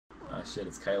Oh shit,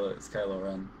 it's KYLO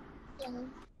REN. Yeah.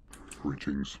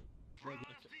 Greetings.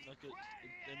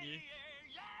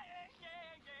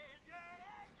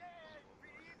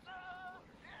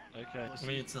 Okay. I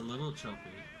mean, it's a little choppy.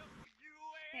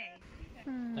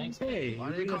 Thanks. Hey, why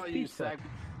do they call you Sag?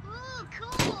 Ooh,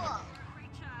 cool.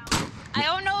 I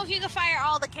don't know if you can fire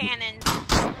all the cannons.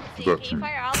 Can you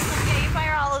fire all of them? Yeah, you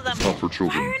fire all of them. It's not for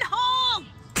children. Fire in home!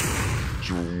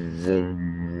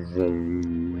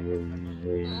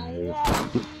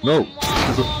 No!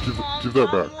 Give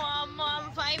that back.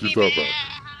 Give that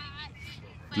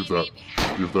back.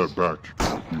 Give that back.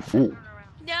 You fool.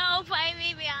 No, fight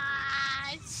me,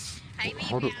 biatch. Fight me,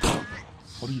 How do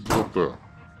you do up there?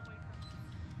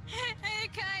 Hey,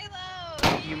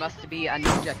 Kylo! You must be a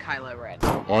ninja, KYLO REN.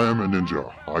 I am a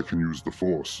ninja. I can use the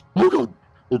force. Oh god!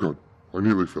 Oh god. I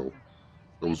nearly fell.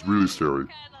 That was really scary.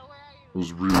 Kylo, where are you? It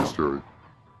was really scary.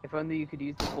 If only you could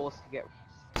use the force to get...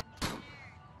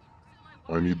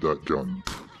 I need that gun.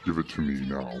 Give it to me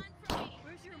now.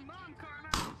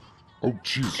 Oh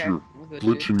jeez, Okay, you're we're good,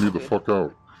 glitching dude. me the fuck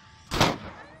out.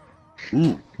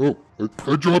 Ooh, oh,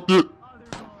 I dropped it!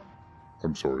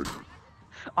 I'm sorry.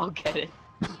 I'll get it.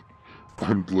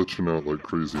 I'm glitching out like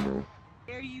crazy now.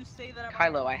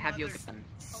 KYLO, I have your gun.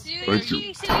 Thank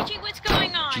you. Suichi, what's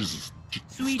going on? Jesus.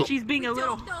 Sweet, she's being a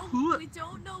little. We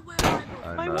don't know where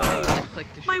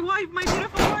My wife, my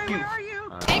beautiful wife, where are you?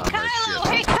 Hey, Kylo!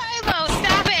 Hey, Kylo!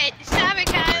 Stop it! Stop it,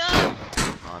 Kylo!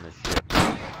 On a ship.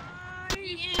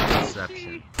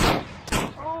 Inception.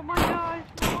 Oh my gosh.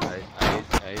 I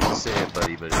hate to say it,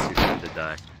 buddy, but it's your time to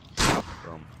die.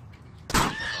 Boom.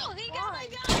 Oh, he got my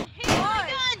gun! He got my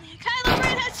gun! Kylo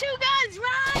Ren has 2 guns!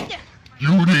 Run!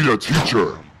 You need a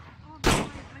teacher!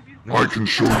 I can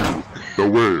show you the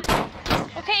way.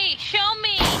 Okay, show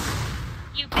me!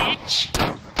 You bitch!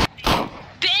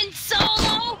 Ben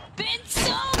Solo! Ben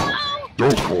Solo!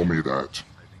 Don't call me that.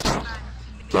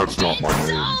 That's not my name.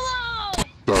 Solo!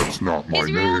 That's not my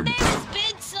His real name. name is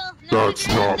Ben Solo. No, That's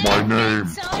his real not my name.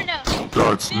 is Ben Solo.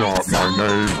 That's Ben not my Solo.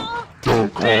 name.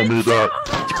 Don't call me that.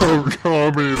 Don't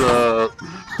call me that.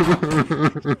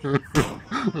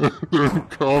 Don't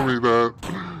call me that.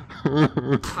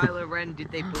 KYLO REN, did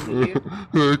they bully you?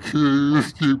 They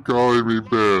keep calling me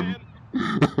Ben.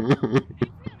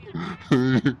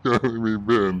 Keep calling me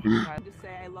Ben.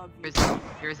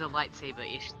 Here's a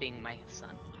lightsaber-ish thing, my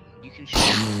son. You can shoot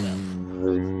yourself.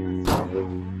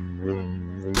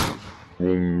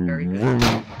 Very good.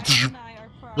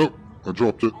 Nope, I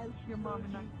dropped it.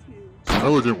 It's an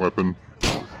elegant weapon.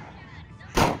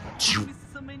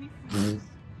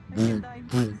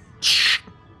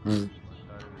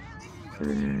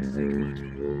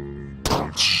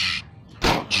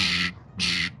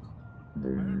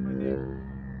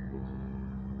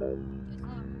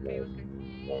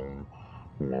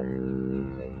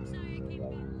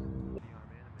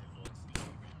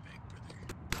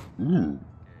 Ooh.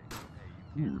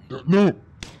 No!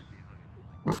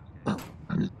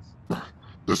 I need...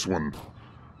 This one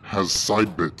has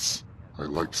side bits. I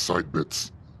like side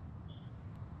bits.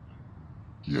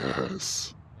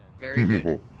 Yes. Very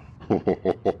good.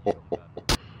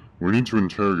 We need to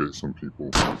interrogate some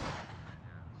people.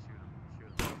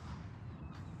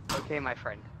 Okay, my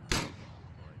friend.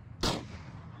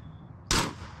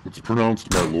 It's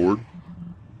pronounced my lord.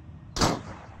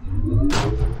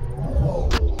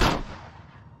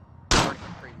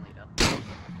 Supreme Leader.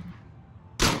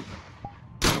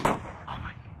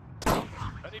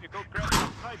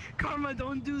 Karma,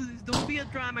 don't do this. Don't be a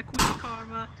drama queen,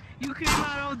 Karma. You came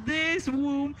out of this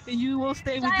womb, and you will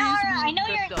stay with this Sayara, womb. I know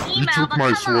you're an You email, took but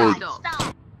my come on, sword.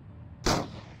 stop.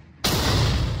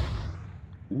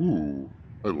 Ooh,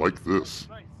 I like this.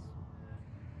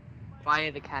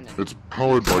 Fire the cannon. It's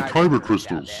powered by kyber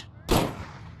crystals.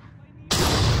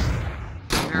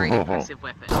 Very impressive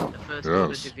weapon. The First Order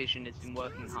Yes. Division has been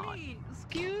working hard.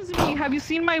 Excuse me, have you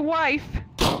seen my wife?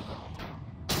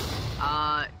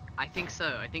 I think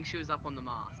so. I think she was up on the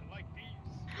mast.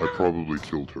 I probably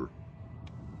killed her.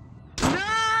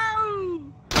 No!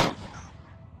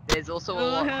 There's also a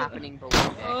lot happening below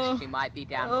deck. She might be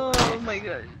down below Oh deck. my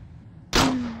god.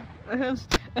 I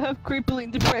have crippling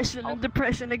depression and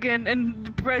depression again and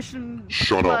depression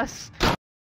Shut plus.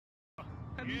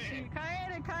 Have you seen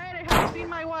Kaede, have you seen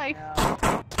my wife?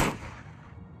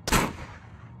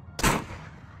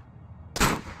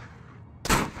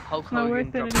 Hulk It's not Hogan worth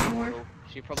it dropped the anymore. ball.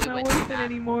 She It's probably not went worth to it that.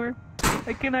 anymore.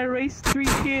 I cannot raise 3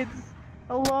 kids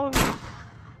alone.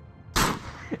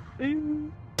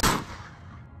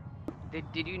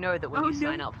 Did you know that when Oh, you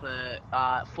sign no. up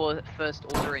for First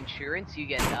Order insurance, you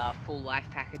get full life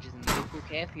packages and medical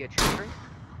care for your children?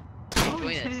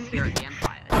 Join us here at the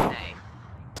Empire today.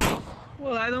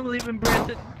 Well, I don't believe in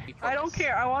Brandon. I don't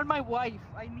care. I want my wife.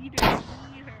 I need her.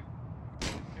 I need her.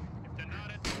 If they're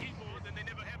not at the keyboard, then they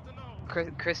never have to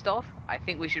know. Christoph, I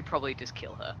think we should probably just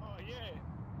kill her. Oh, yeah.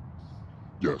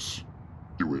 Yes.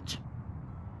 Do it.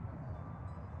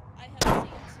 I have seen too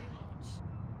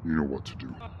much. You know what to do.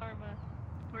 Karma.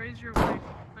 Where is your wife?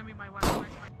 I mean, my wife.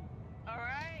 Where's my...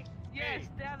 Alright. Yes,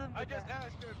 stab them. I just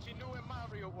asked her if she knew where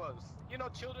Mario was. You know,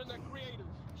 children are creative.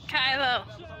 Kylo.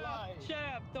 Shut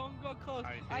up. Don't go close.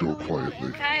 Go quietly.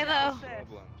 Kylo.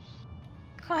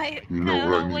 Quiet. You know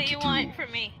what I need what to you do. want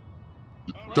from me?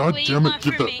 God What do you damn it! want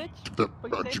Give from that. me? Give that.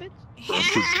 What you say,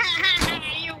 bastard.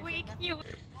 You weak. You.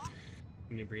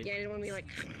 Can you breathe? Yeah, I don't want to be like,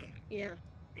 yeah.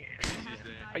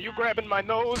 Are you grabbing my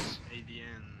nose? ADN.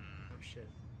 Oh shit.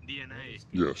 DNA.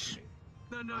 Yes.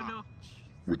 No, no, no.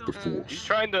 With the You force.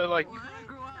 trying to, like...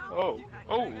 Oh.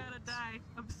 Oh. I gotta die.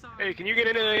 I'm sorry. Hey, can you get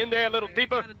in there a little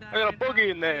deeper? I got a boogie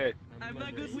in there. I'm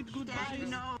not good with goodbyes.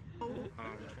 No.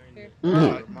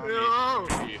 Ugh. Oh.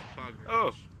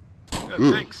 Oh. Yeah,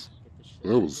 Ugh. thanks.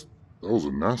 That was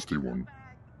a nasty one.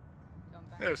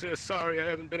 Yes, sorry, I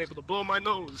haven't been able to blow my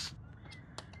nose.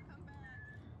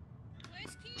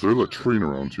 Is there a latrine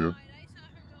around here?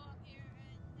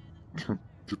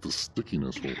 Get the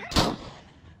stickiness off.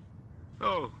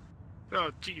 Oh. Oh,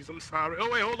 jeez, I'm sorry. Oh,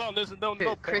 wait, hold on. There's no pad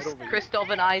over here. Christoph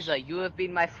and Isa, you have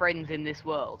been my friends in this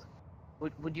world.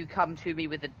 Would you come to me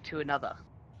to another?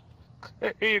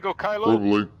 Here you go, Kylo.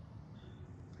 Probably.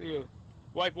 Here.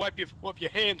 Wipe your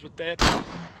hands with that. I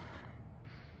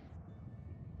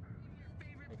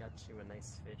got you a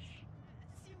nice fish.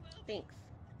 Thanks.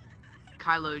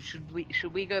 Kylo,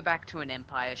 should we go back to an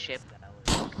Empire ship?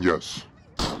 Yes.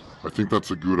 I think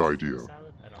that's a good idea. Salad?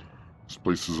 I don't know. This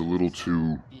place is a little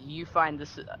too... You find the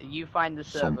server,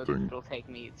 Something. because it'll take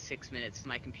me 6 minutes for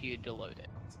my computer to load it.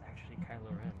 It's actually KYLO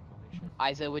REN. Holy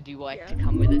shit. Isa, would you like to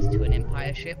come with us to an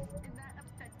Empire ship?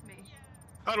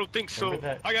 I don't think so. Remember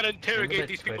that- I gotta remember interrogate that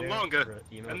these people Twitter longer. for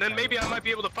emo And then maybe Kylo I might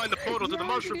be able to find the portal to the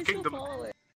Mushroom Kingdom.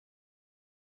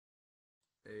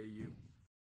 Hey, you.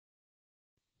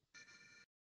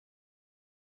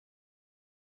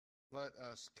 Let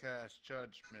us cast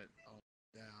judgment on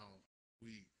thou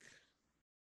weak.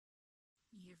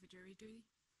 You here for jury duty?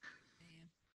 I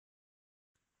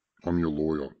am. I'm your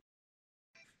lawyer.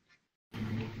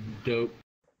 Dope.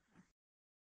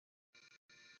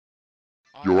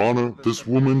 Your Honor, this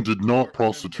woman did not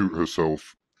prostitute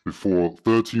herself before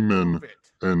 30 men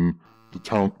in the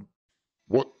town...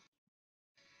 What?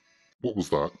 What was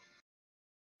that?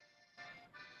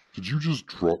 Did you just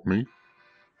drop me?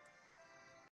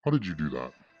 How did you do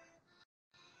that?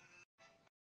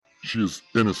 She is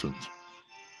innocent.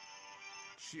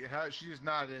 She is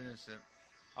not innocent.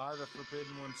 The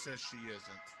Forbidden One says she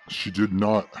isn't. She did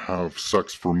not have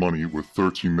sex for money with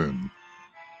 30 men.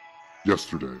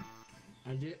 Yesterday.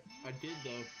 I did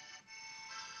though.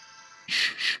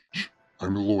 Shh, shh, shh.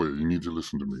 I'm a lawyer. You need to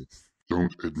listen to me.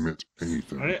 Don't admit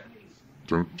anything.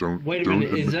 Don't. Wait a don't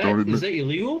minute. admit, Is that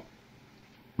illegal?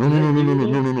 No.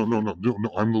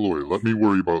 I'm the lawyer. Let me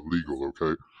worry about legal,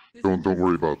 okay? Don't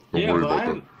worry about. Don't worry about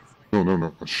that.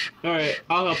 No. Shh. All right,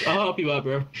 I'll help you out,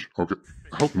 bro. Shh. Okay.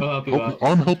 Help me. I'll help you Help me.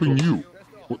 out. I'm helping you.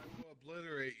 What?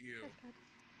 Obliterate you.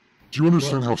 Do you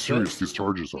understand how What? serious these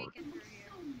charges are?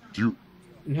 Do you?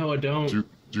 No, I don't. Do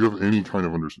you have any kind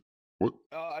of understanding? What?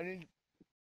 I need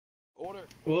order.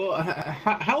 Well,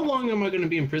 how long am I going to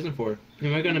be in prison for?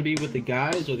 Am I going to be with the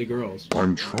guys or the girls?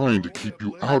 I'm trying to keep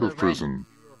you out of prison.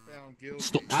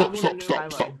 Stop!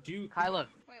 Kylo.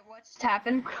 Wait, what just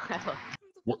happened? Kylo.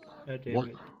 What? God damn What?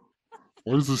 it.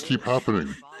 Why does this keep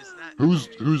happening?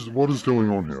 What is going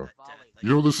on here? You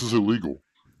know this is illegal.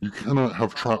 You cannot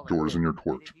have trapdoors in your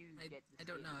court. I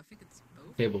don't know. I think it's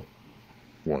both. Table.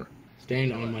 Why?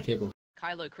 Stand on my table.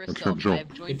 Kylo, can't Christoph, jump. I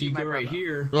have joined If you my go right brother.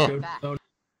 here, Ah. go,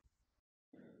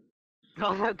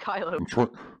 Oh no, Kylo.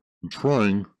 I'm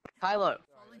trying. Kylo,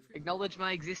 acknowledge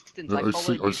my existence. Yeah, I I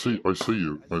followed see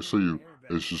you. you.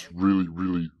 It's just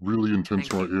really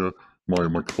intense right here.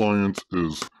 My client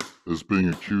is being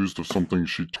accused of something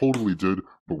she totally did,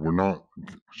 but we're not.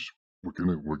 We're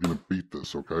gonna beat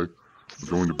this, okay? We're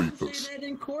going to beat this. Say that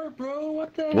in court, bro.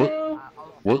 What the What? hell?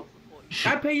 What?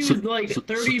 I pay you like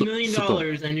 $30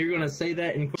 million, and you're gonna say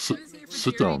that in court.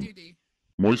 Sit down.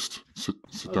 Moist, sit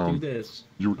I'll down. do this.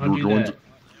 You're I'll do going that.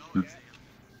 to.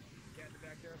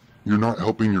 You're not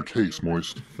helping your case,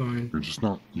 Moist. Fine. You're just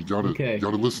not. You gotta Okay.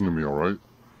 listen to me, all right?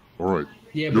 All right.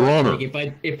 Yeah, Your but Honor.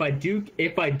 like, if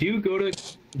I do go to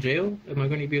jail, am I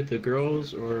going to be with the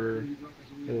girls or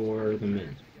the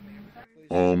men?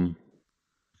 I'm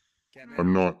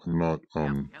not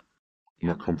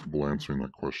comfortable answering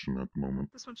that question at the moment.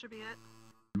 This one should be it.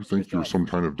 You think you're some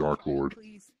kind of Dark Lord.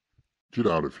 Get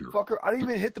out of here. Fucker, I didn't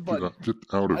even hit the button. Get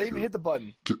out of here. I didn't even hit the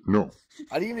button. No.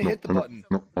 I didn't even hit the button.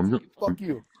 No, I'm gonna... Fuck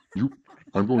you.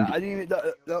 I'm going to... I didn't even...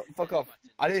 No, fuck off.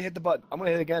 I didn't hit the button. I'm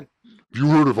gonna hit it again. Have you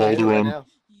heard of Right Alderaan? now.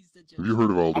 Have you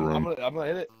heard of Alderaan? I'm gonna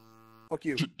hit it. Fuck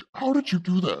you. How did you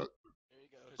do that?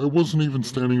 I wasn't even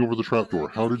standing over the trapdoor.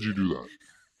 How did you do that?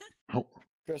 How...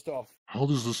 Christoph. How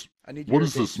does this... I need to What hear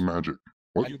is a this case. magic?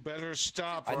 What? You better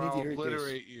stop I or need to I'll hear a case.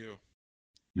 obliterate you.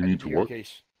 You I need to hear a what?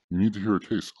 case. You need to hear a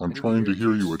case. I'm need to trying to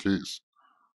hear a hear you a case.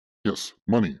 Yes,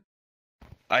 money.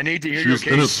 I need to hear She your is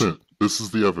case. innocent. This is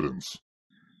the evidence.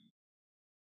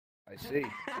 I see.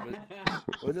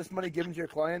 Was this money given to your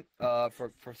client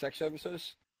for sex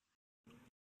services?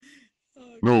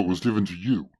 No, it was given to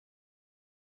you,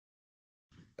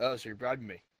 Oh, so you're bribing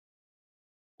me.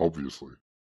 obviously.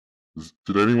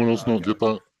 Did anyone else not get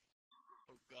that?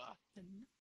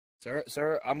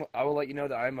 Sir, I will let you know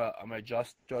that I'm a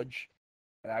just judge,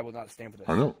 and I will not stand for this.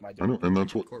 I know, and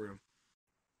that's what... Courtroom.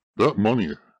 That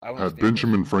money I won't had stand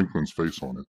Benjamin Franklin's face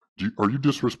on it. Are you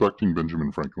disrespecting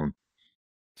Benjamin Franklin?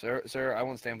 Sir, I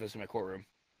won't stand for this in my courtroom.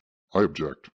 I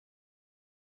object.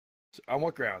 On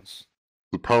what grounds?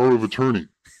 The power of attorney.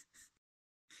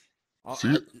 See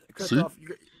it? Christoph,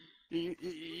 Your you're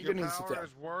gonna need to sit power down.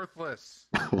 is worthless.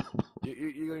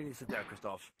 You're gonna need to sit down,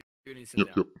 Christoph. You're gonna need to sit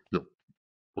Yep. down.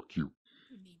 Fuck you.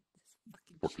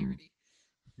 Fucking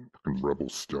rebel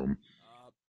scum.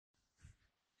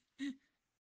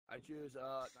 I choose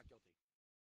not guilty.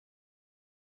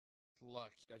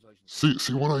 Luck. Congratulations.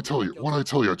 See what I tell you. What I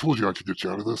tell you. I told you I could get you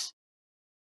out of this.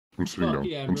 I'm sitting down.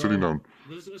 Yeah, I'm sitting down.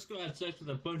 Let's go have sex with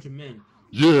a bunch of men.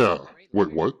 Yeah.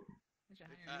 Wait, what?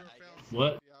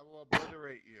 What? I will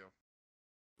obliterate you.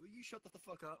 Will you shut the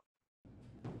fuck up?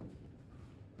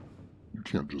 You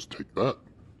can't just take that.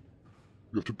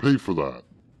 You have to pay for that.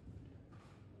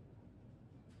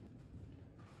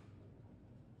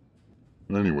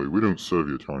 Anyway, we don't serve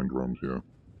you timed around here.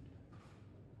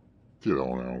 Get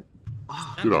on out.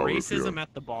 Get out of racism here.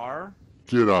 at the bar?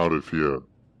 Get out of here.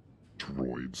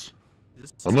 Droids.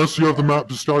 Unless you have the map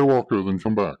to Skywalker, then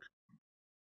come back.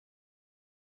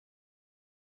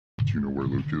 Do you know where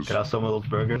Luke is? Get out some of those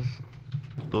burgers.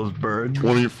 Those birds.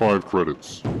 25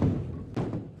 credits.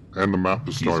 And the map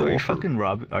to Jeez, are you Skywalker. fucking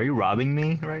Are you robbing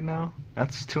me right now?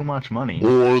 That's too much money.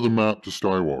 Or the map to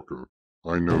Skywalker.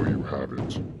 I know you have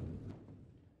it.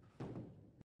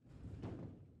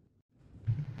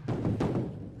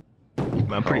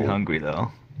 I'm pretty hungry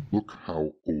though. Look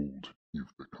how old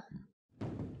you've become.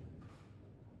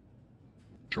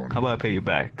 Johnny. How about I pay you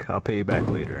back? I'll pay you back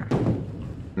later.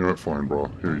 You know what? Fine, bro.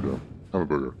 Here you go. Have a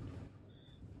burger.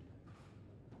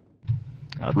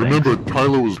 Oh, Remember, thanks.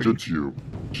 Tyler was good to you.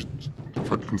 Just,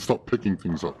 if I can stop picking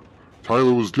things up.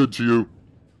 Tyler was good to you.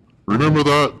 Remember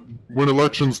that when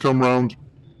elections come round.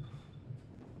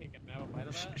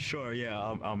 Sure, yeah,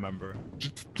 I'll remember.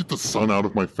 Get the sun out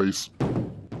of my face.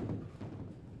 Goddamn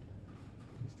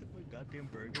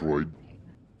burger. Droid.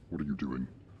 What are you doing?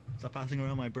 Stop passing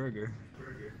around my burger.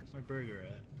 Where's my burger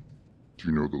at? Do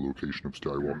you know the location of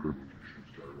Skywalker?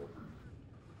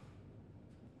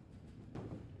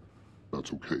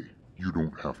 That's okay. You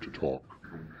don't have to talk.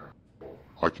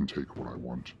 I can take what I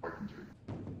want.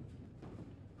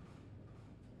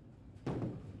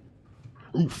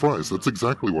 Ooh, fries. That's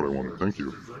exactly what I wanted. Thank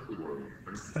you.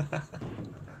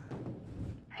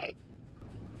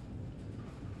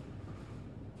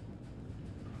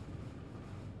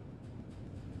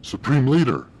 Supreme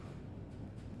Leader.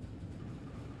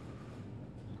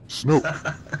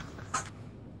 Snoke.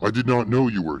 I did not know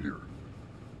you were here.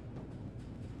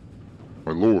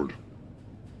 My lord,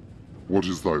 what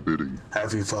is thy bidding?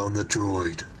 Have you found the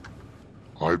droid?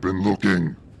 I've been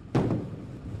looking.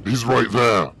 He's right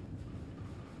there.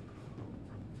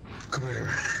 Come here.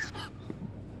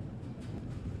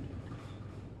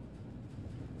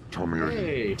 Tell me,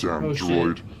 Hey. you damn Oh, shit.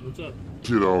 droid. What's up?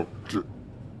 Get out.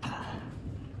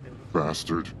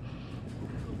 Bastard.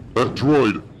 That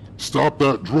droid. Stop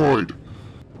that droid.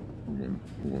 Hold on,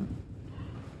 hold on.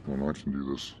 Hold on, I can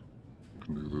do this. I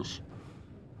can do this.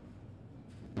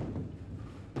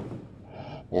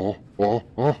 Oh.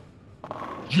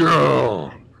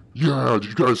 Yeah! Yeah, did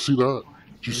you guys see that?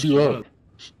 Did you see that?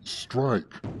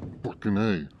 Strike. Fucking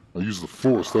A. I used the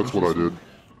force, that's what I did.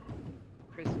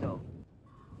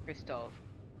 Christoph,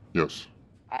 Yes.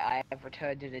 I have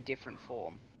returned in a different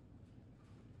form.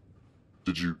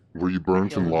 Were you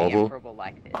burnt in lava? Inseparable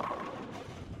like this.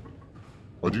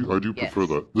 I do Yes. prefer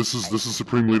that. This is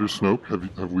Supreme Leader Snoke.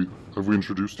 Have we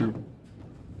introduced you?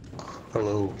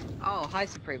 Hello. Oh, hi,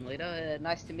 Supreme Leader.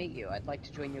 Nice to meet you. I'd like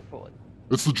to join your force.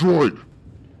 It's the droid.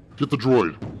 Get the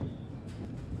droid.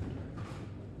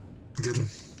 Get him.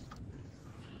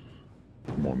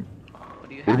 Come on. What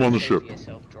do you Put have him on to the say ship. for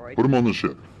yourself, droid? Put him on the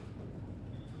ship.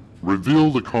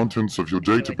 Reveal the contents of your How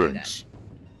do I do databanks.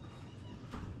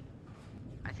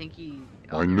 I think he...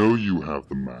 I know you have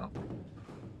the map.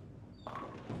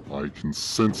 I can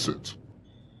sense it.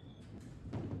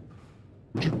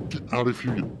 Would you get out of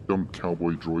here, you dumb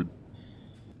cowboy droid?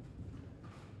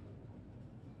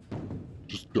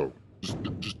 Just go. Just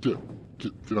get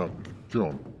out. Get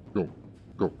on. Go.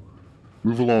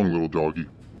 Move along, little doggy.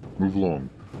 Move along.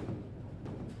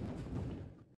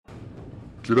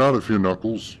 Get out of here,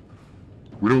 Knuckles.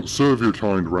 We don't serve your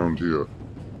kind around here.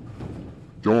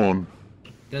 Go on.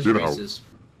 That's Get racist.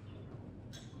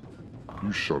 out.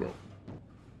 You shut up.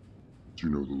 Do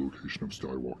you know the location of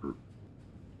Skywalker?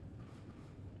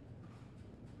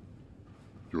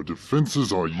 Your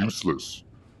defenses are useless.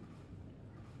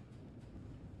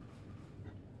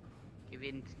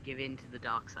 Give in to the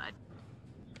dark side.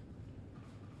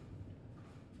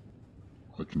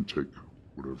 I can take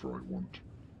whatever I want.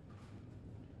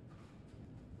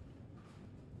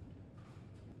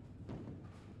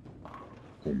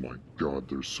 Oh my god,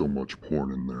 there's so much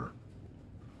porn in there.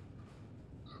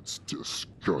 That's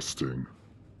disgusting.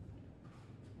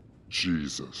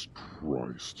 Jesus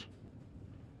Christ.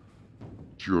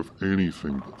 Do you have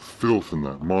anything but filth in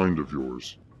that mind of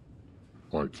yours?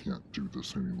 I can't do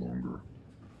this any longer.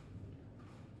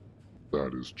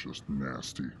 That is just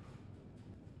nasty.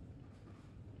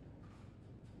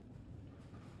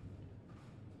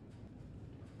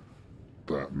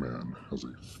 That man has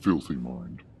a filthy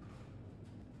mind.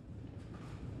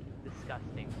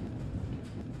 Disgusting.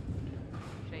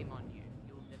 Shame on you.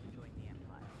 You will never join the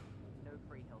Empire. No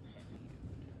free healthcare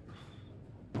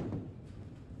for you.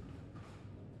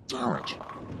 Damn it.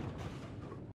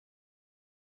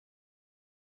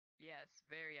 Yes,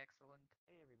 very excellent.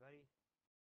 Hey, everybody.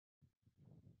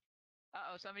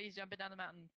 Uh-oh, somebody's jumping down the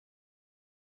mountain.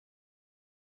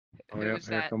 Oh, yeah, Who's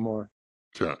here that? come more.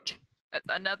 Cat.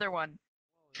 Another one.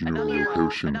 Do you know the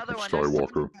location of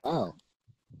Skywalker? Oh.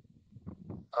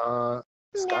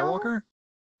 Skywalker?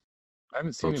 I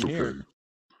haven't seen That's him okay. here.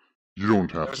 You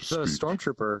don't have There's to a speak.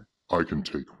 stormtrooper. I can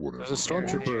take whatever. There's a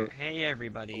stormtrooper. Hey,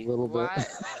 everybody. A little bit.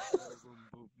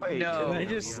 Wait, No. can I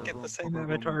just get the same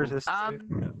avatar as this?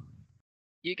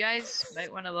 You guys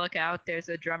might want to look out. There's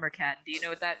a drummer cat. Do you know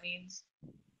what that means?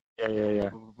 Yeah.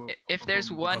 If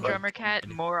there's one drummer cat,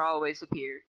 more always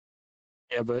appear.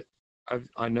 Yeah, but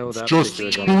I know It's that. just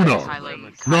particular tuna.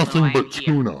 Kylo, Nothing I but am here.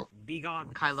 tuna. Be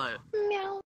gone. Kylo.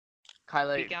 Meow.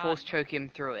 Kylo, Be gone. force choke him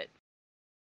through it.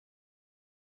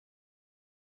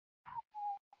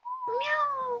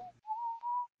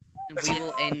 We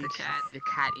will end the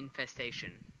cat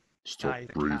infestation. Stop Guys,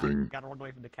 breathing. Gotta run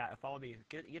away from the cat. Follow me.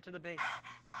 Get to the base.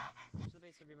 Get to the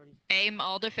base, everybody. Aim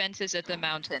all defenses at the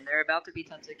mountain. There are about to be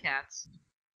tons of cats.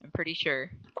 I'm pretty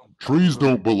sure. Trees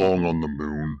don't belong on the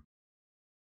moon.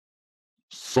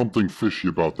 Something fishy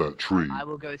about that tree. I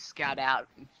will go scout out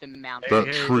the mountain.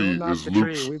 That tree is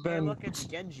Luke's Look, it's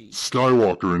Genji.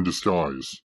 Skywalker in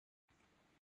disguise.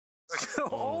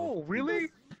 Oh, really?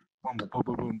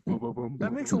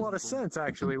 That makes a lot of sense,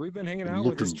 actually. We've been hanging out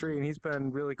with this tree, and he's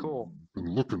been really cool.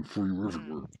 Been looking for you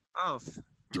everywhere. Oh.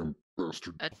 Damn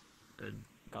bastard.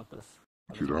 Got this.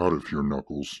 Get out of here,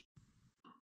 Knuckles.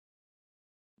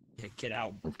 Yeah, get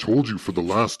out. I've told you for the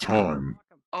last time.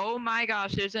 Oh my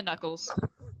gosh, there's a Knuckles.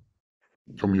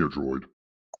 Come here, droid.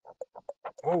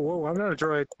 Whoa, I'm not a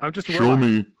droid. I'm just a Show robot.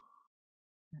 me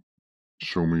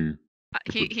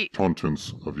He- the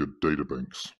contents of your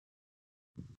databanks.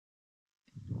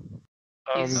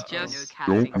 He's just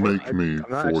Don't make me I'm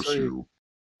not force actually- you.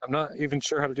 I'm not even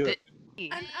sure how to do it.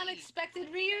 An unexpected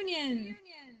reunion.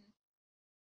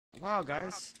 Wow,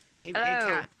 guys. Hey, Hello.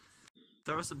 cat.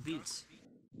 Throw us some beats.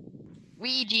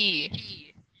 Ouija.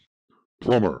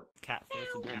 Plumber, Cat, throw us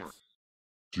some beats.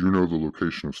 do you know the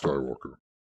location of Skywalker?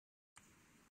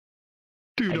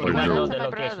 Dude,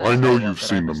 I know you've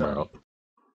seen the map.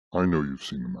 I know you've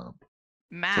seen the map.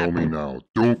 Map. Tell me now.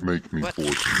 Don't make me What?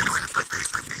 force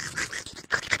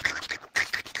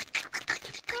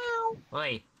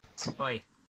Oi.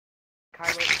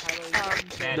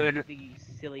 Kylo, the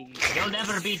silly. You'll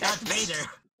never be Darth Vader.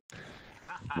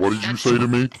 you. What did you say to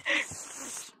me?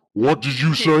 What did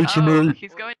you say to me?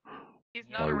 He's going. He's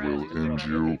not I around. will end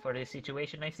you. For this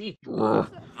situation, I see. I'm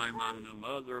on the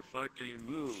motherfucking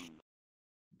moon.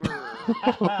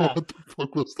 What the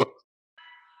fuck was that?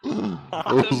 That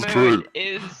The was moon great.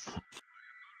 is.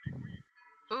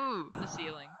 Ooh, the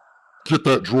ceiling. Get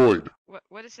that droid.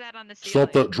 What is that on the ceiling?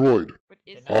 Stop that droid. What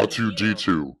is that?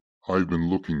 R2D2. I've been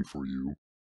looking for you.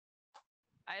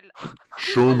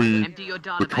 Show me Empty your the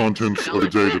database. contents of the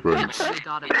database.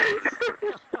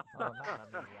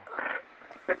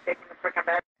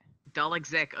 Dull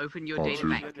exec, open your R2.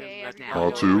 database Okay, right now.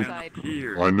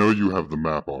 R2, I know you have the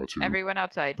map, R2. Everyone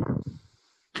outside.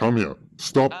 Come here.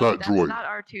 Stop that that's droid. not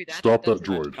R2, Stop that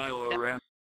droid. KYLO REN.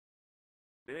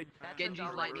 Genji's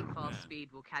lightning fast speed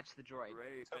will catch the droid.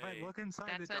 So if I look inside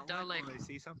That's the a Dalek, Dalek. will I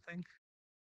see something?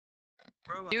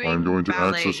 I'm going to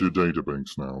ballet. access your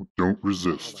databanks now. Don't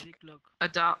resist.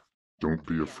 Adopt. Don't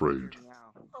be afraid.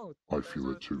 Oh, I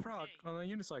feel it too. frog on the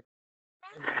unicycle.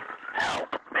 Help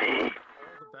me! All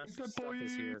the best stuff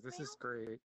is here. This is great.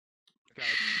 We got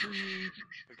a tree.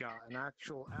 We got an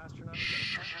actual astronaut. We got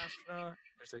a pet astronaut.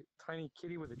 There's a tiny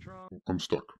kitty with a drum. I'm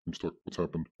stuck. I'm stuck. What's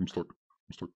happened? I'm stuck.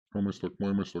 I'm stuck. How am I stuck? Why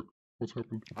am I stuck? What's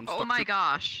happened? Oh my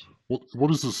gosh.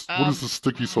 What is this? What is this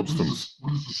sticky substance?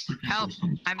 Help.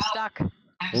 I'm stuck.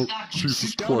 Oh,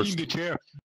 Jesus Christ. the chair.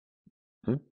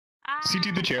 Huh? Sit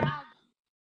in the chair.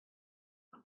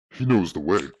 He knows the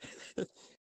way.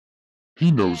 He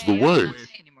knows the way.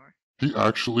 He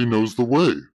actually knows the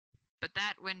way. But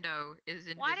that window is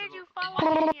invisible. Why did you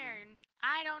follow me here?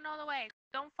 I don't know the way.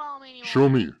 Don't follow me anymore. Show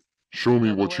me. Show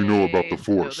me what you know about the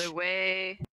Force. The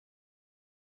way.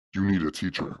 You need a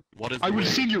teacher. I will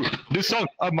sing you the song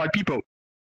of my people.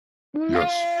 Yes.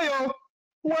 Way-oh,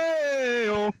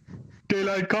 way-oh,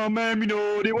 daylight come and me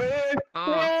know the way.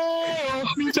 Way-oh,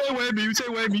 me say way, me say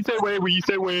way, me say way, we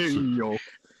say way-oh.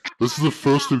 This is the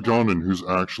first Ugandan who's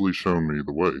actually shown me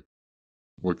the way.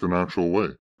 Like the natural way.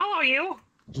 Hello, you.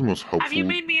 This is the most helpful Have you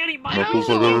made me any money? Knuckles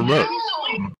I've ever met.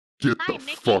 Get the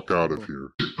fuck out of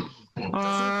here.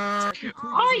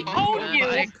 I own you.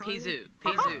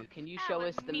 Pizu, can you show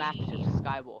us the map to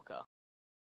Skywalker?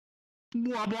 I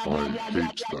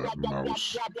hate that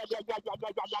mouse.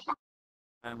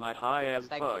 Am I high as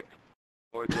fuck?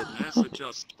 Or did NASA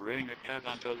just bring a cat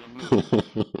onto the moon?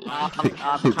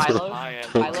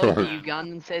 Kylo, the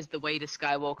Ugandan says the way to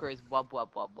Skywalker is wub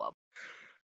wub wub wub.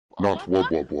 Not wub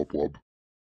wub wub wub.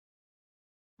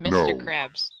 Mr. No.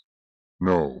 Krabs.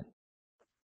 No.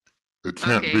 It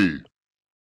can't Okay. be.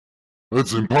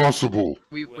 It's impossible.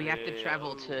 We have to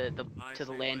travel to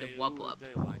the land of wub wub.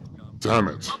 Damn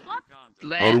it. How do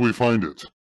Land. we find it?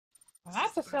 Well,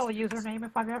 that's a silly username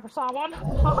if I've ever saw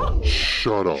one.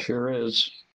 Shut up. Sure is.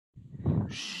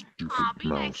 Stupid Aw, be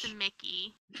nice mouse. to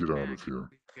Mickey. Get out of here.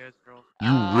 You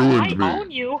I ruined own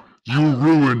me. you. You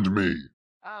ruined me.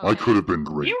 Oh. I could have been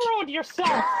great. You ruined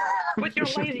yourself with your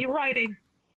lazy writing.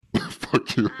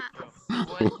 Fuck you.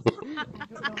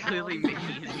 Clearly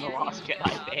Mickey is the last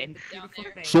Jedi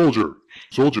fan.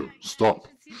 Soldier, stop.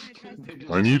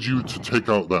 I need you to take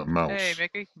out that mouse. Hey,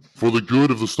 Mickey. For the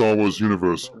good of the Star Wars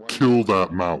universe, kill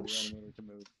that mouse.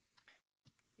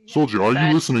 Soldier, are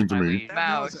you listening to me?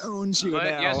 Mouse owns you But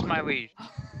now. yes, my liege.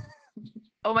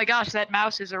 Oh my gosh, that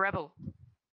mouse is a rebel.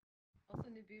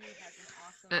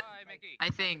 I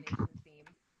think.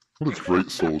 What a great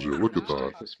soldier. Look at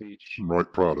that. I'm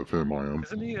right proud of him, I am.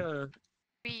 Isn't he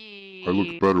I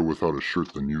look better without a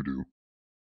shirt than you do.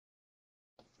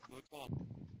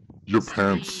 Your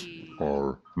pants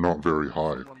are not very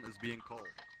high.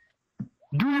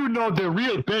 Do you know the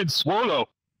real Ben Swallow?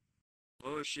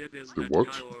 Oh shit, is The that what?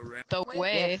 KYLO REN? The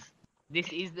way. Yes,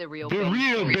 this is the real The Ben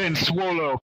real Swallow. Ben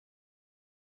Swallow.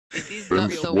 This is Ben the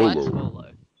real Swallow. Ben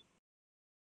Swallow.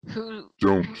 Who?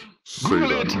 Don't say Google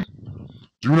that. it.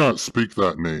 Do not speak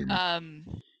that name.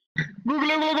 Google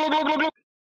it.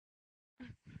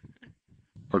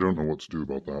 I don't know what to do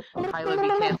about that. Kylo,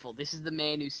 be careful. This is the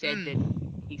man who said that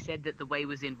he said that the way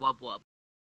was in wub wub.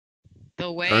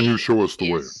 The way. Can you show us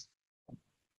the way?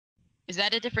 Is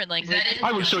that a different language?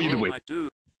 I will show you the way.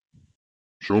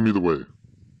 Show me the way.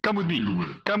 Come with me.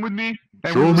 Come with me.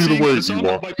 And Show we will me the sing way, the song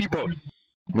Ewok. of my people.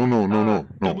 No.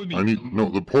 I need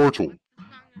the portal.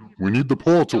 We need the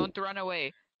portal. Don't run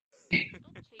away.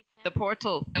 The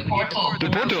portal. The portal. The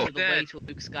portal. The way to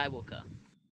Luke Skywalker.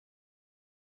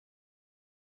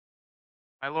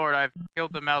 My lord, I've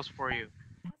killed the mouse for you.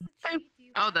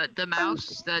 Oh, the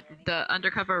mouse, the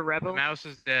undercover rebel. The mouse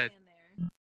is dead.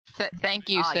 Thank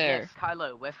you, sir. Yes,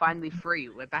 Kylo, we're finally free.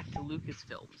 We're back to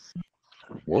Lucasfilms.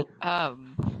 What?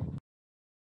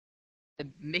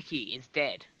 Mickey is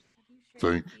dead.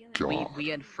 Thank God.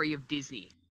 We are free of Disney.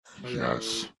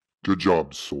 Yes. Good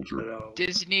job, soldier.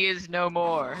 Disney is no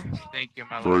more. Thank you,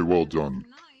 my lord. Very well done.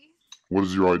 What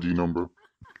is your ID number?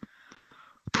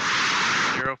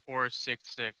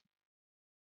 0466.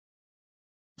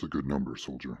 It's a good number,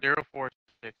 soldier.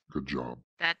 046. Good job.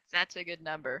 That's a good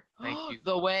number. Thank you.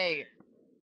 The way.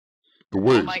 The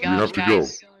way. Oh my We gosh, have to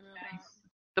guys. go.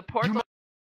 The portal.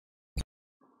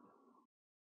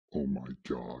 Oh my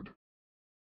God.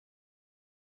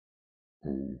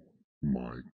 Oh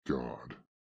my God.